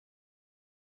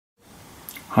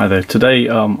Hi there. Today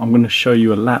I'm going to show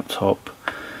you a laptop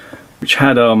which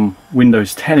had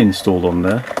Windows 10 installed on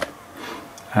there,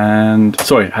 and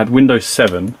it had Windows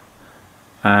 7,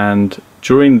 and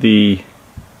during the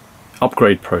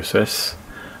upgrade process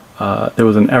there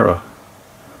was an error.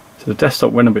 So the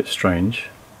desktop went a bit strange,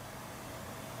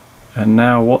 and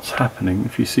now what's happening,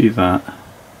 if you see that,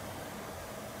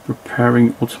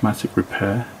 preparing automatic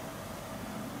repair.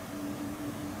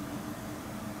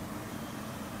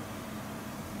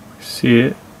 See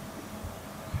it?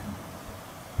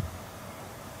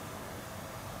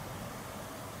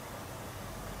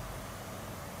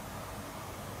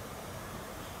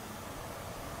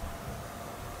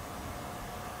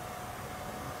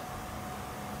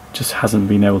 Just hasn't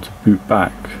been able to boot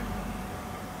back.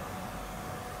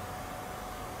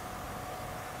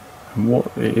 And what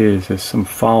it is, there's some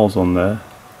files on there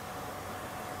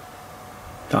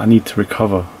that I need to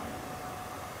recover.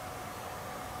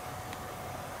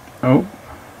 Oh,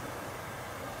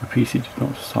 the PC did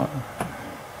not start.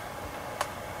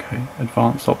 Okay,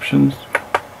 advanced options.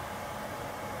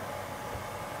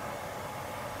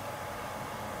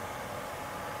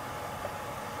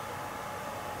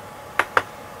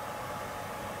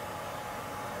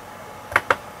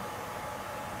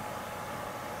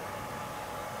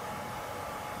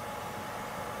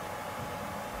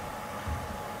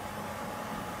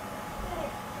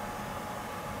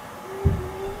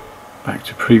 Back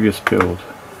to previous build.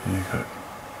 There you go.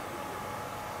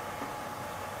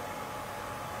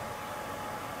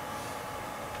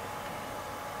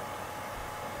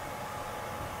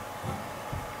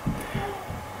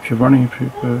 If you're running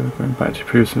going back to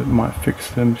previous, it might fix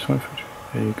them.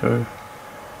 There you go.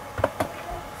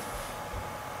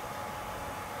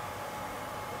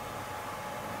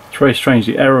 It's very strange.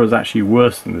 The error was actually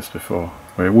worse than this before,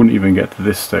 where it wouldn't even get to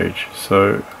this stage.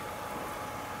 So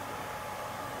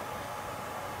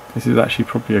this is actually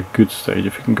probably a good stage.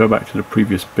 If you can go back to the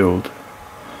previous build,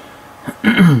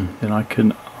 then I can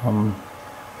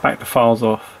back the files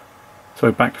up,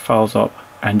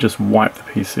 and just wipe the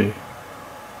PC.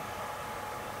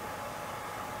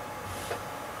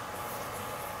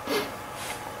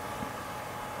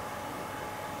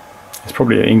 It's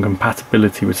probably an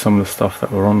incompatibility with some of the stuff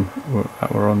that were on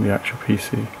the actual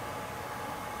PC.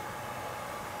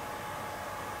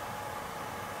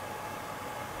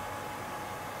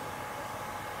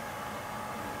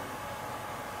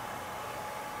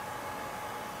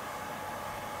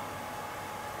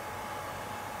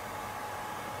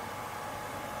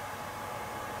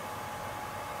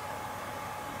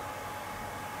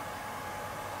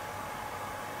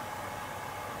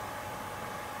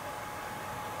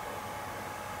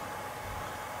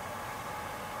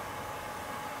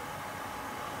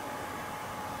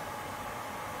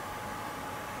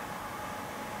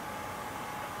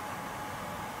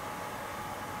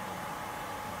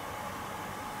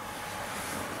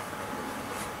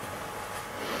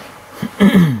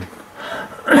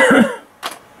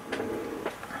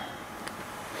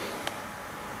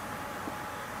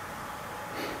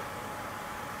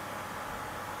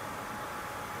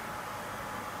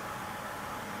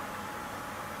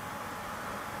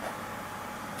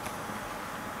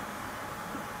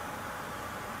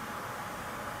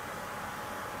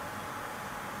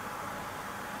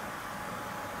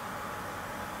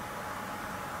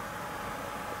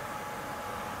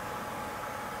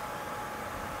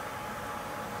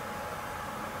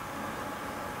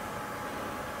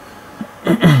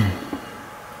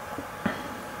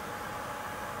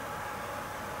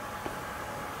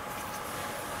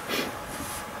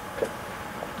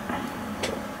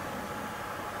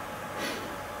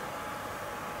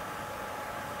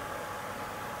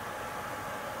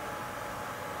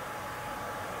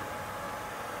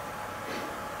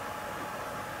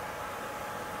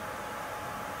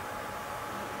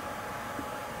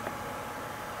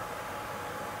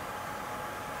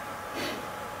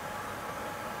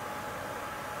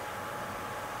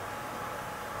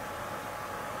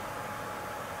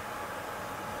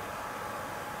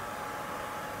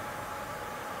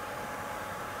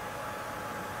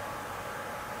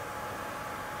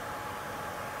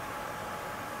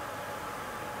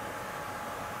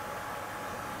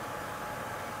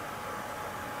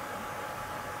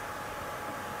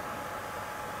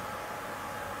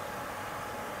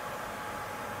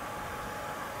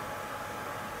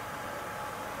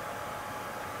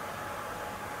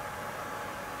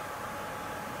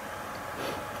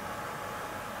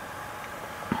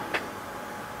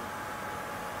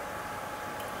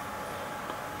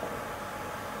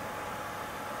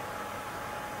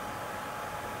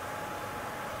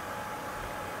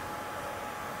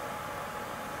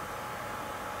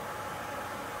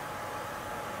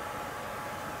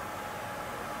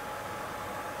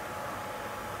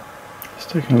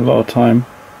 taking a lot of time.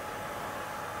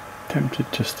 Tempted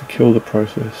just to kill the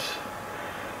process.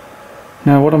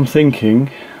 Now what I'm thinking,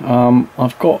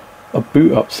 I've got a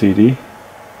boot up CD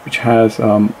which has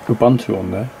Ubuntu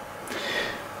on there,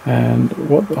 and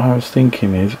what I was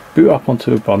thinking is boot up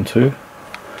onto Ubuntu.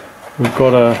 We've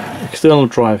got a external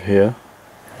drive here,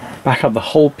 back up the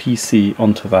whole PC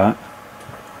onto that,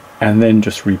 and then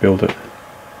just rebuild it.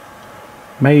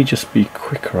 May just be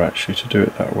quicker actually to do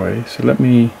it that way, so let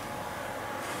me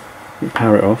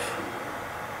power it off.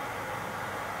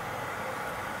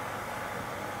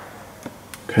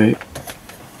 Okay,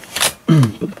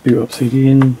 put the boot up CD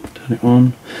in, turn it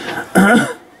on.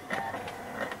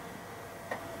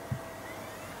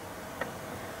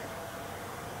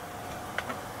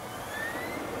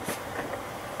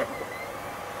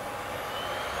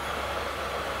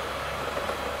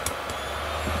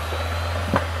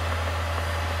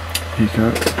 Here you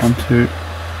go, Ubuntu.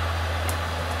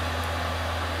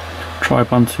 Try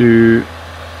Ubuntu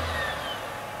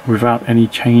without any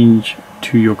change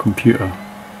to your computer.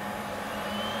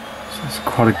 So it's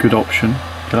quite a good option.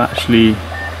 It'll actually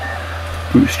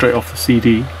boot straight off the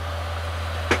CD.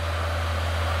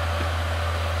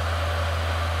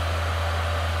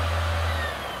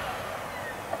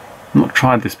 I've not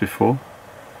tried this before.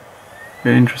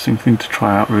 An interesting thing to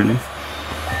try out really.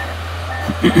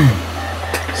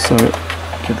 So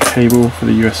get the cable for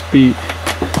the USB.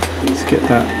 Let's get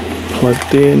that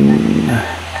plugged in.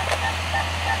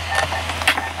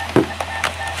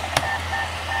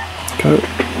 Go.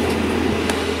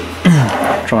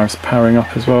 Drive's powering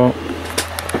up as well.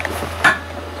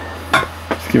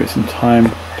 Let's give it some time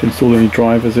to install any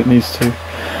drivers it needs to.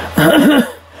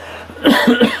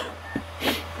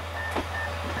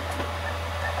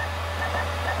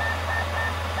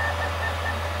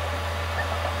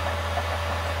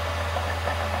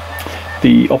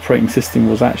 The operating system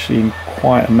was actually in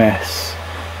quite a mess.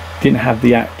 Didn't have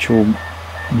the actual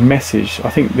message. I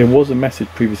think there was a message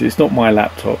previously. It's not my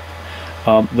laptop.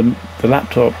 The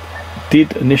laptop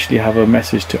did initially have a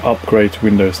message to upgrade to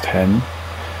Windows 10,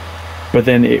 but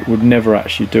then it would never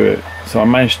actually do it. So I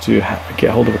managed to get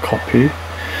hold of a copy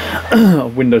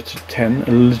of Windows 10,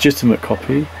 a legitimate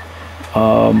copy,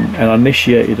 and I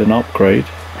initiated an upgrade,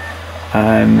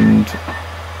 and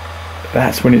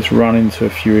that's when it's run into a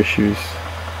few issues.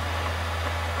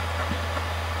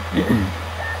 You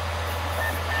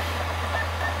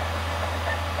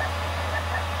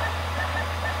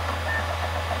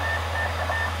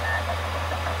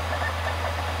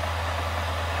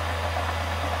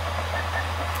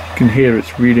can hear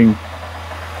it's reading,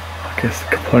 I guess,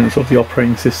 the components of the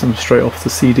operating system straight off the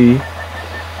CD.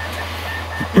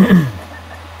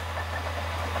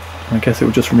 I guess it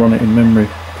will just run it in memory.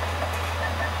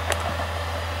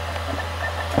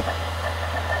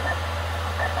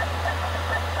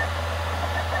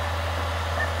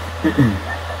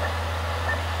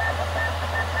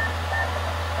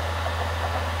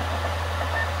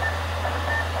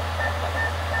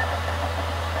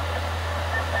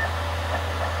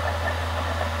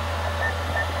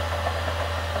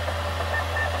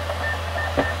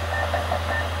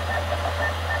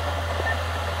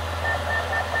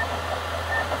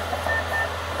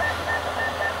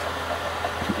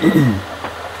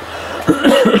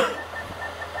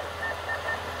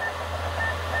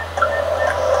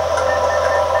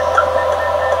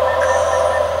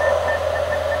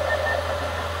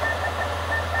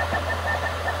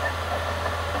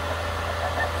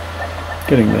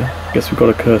 Getting there. I guess we've got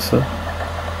a cursor.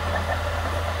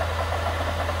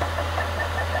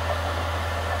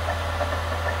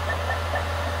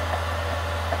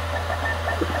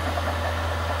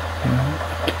 Yeah,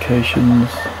 applications.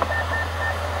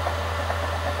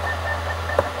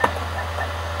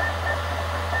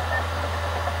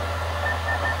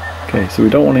 Okay, so we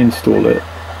don't want to install it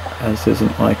as there's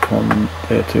an icon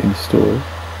there to install.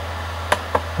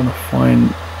 I want to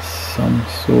find some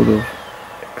sort of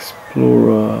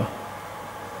Explorer.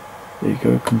 There you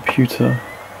go, computer.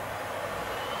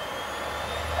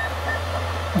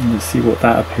 And let's see what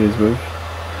that appears with.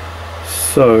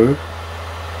 So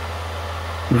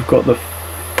we've got the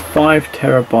 5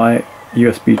 terabyte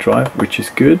USB drive, which is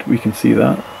good, we can see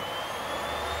that.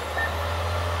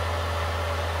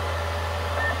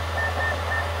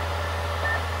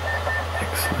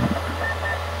 Excellent.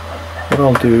 What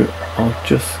I'll do, I'll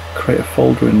just create a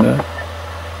folder in there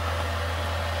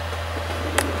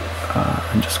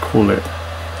and just call it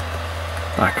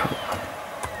backup.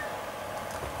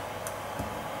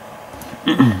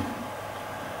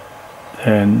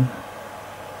 Then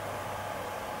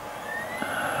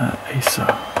ASA.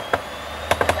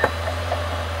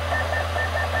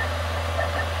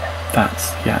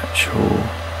 that's the actual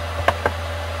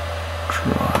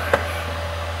drive.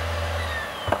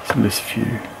 It's in this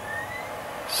view.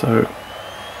 So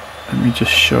let me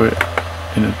just show it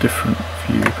in a different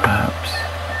view perhaps.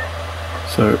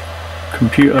 So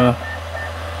computer,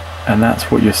 and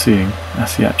that's what you're seeing.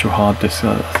 That's the actual hard disk.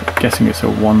 I'm guessing it's a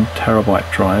 1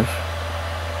 terabyte drive.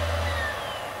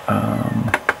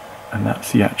 And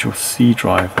that's the actual C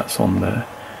drive that's on there.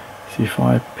 See, if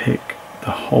I pick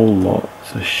the whole lot,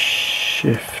 so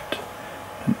shift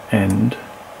and end,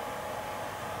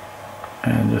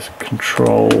 and just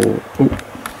control,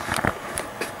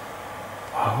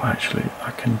 oh actually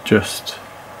I can just,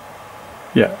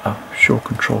 yeah, I'm sure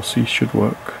control C should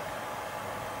work.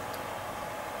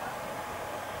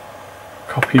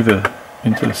 Copy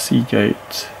into the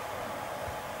Seagate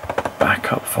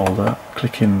backup folder,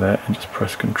 click in there and just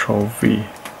press Control V.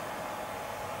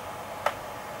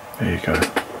 There you go.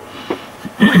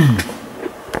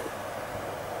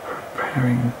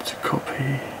 Preparing to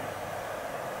copy.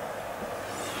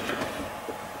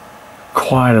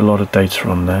 Quite a lot of data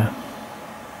on there.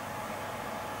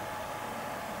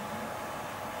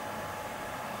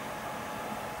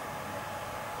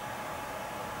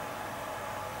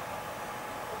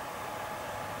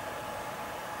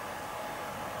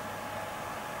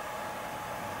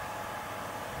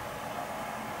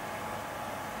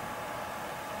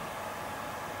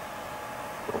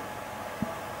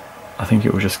 I think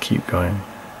it will just keep going.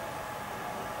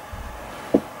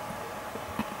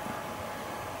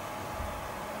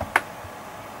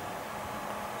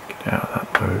 Get out of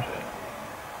that mode.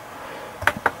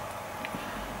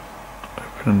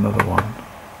 Open another one.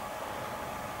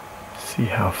 See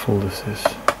how full this is.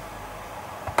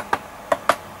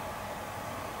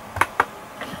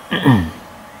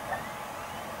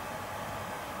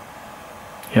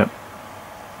 Yep.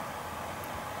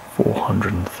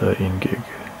 413 gig.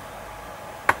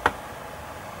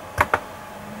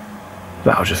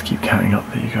 That'll just keep counting up.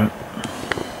 There you go.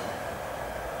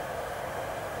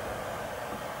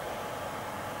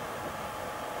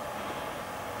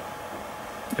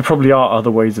 There probably are other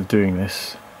ways of doing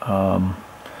this. I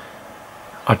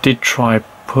did try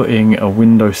putting a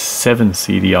Windows 7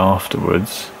 CD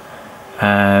afterwards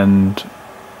and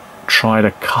tried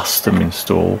a custom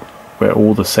install where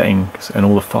all the settings and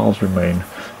all the files remain,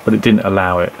 but it didn't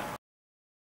allow it.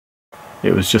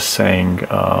 It was just saying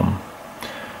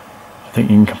I think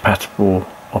incompatible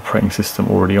operating system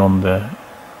already on there.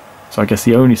 So I guess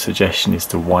the only suggestion is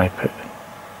to wipe it.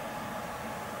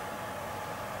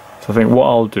 So I think what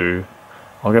I'll do,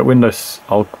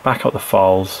 I'll back up the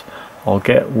files, I'll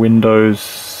get Windows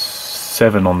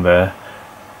 7 on there,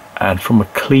 and from a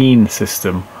clean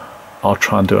system I'll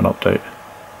try and do an update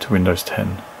to Windows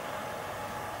 10.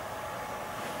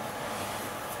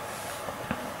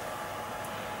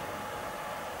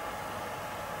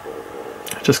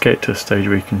 Just get it to a stage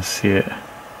where you can see it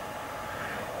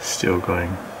still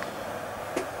going.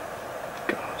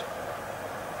 God.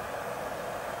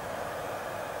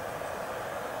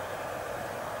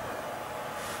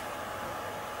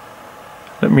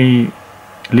 Let me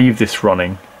leave this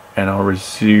running and I'll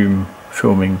resume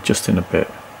filming just in a bit.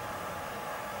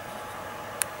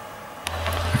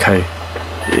 Okay,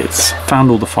 it's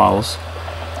found all the files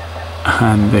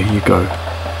and there you go.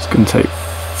 It's going to take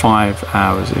 5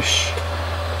 hours-ish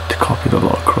to copy the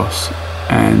lot across,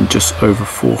 and just over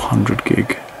 400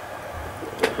 gig.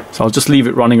 So I'll just leave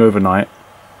it running overnight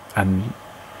and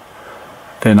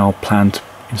then I'll plan to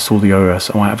install the OS.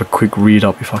 I might have a quick read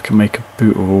up if I can make a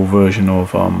bootable version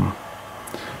of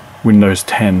Windows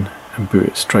 10 and boot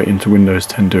it straight into Windows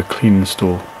 10, do a clean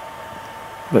install.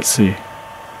 Let's see.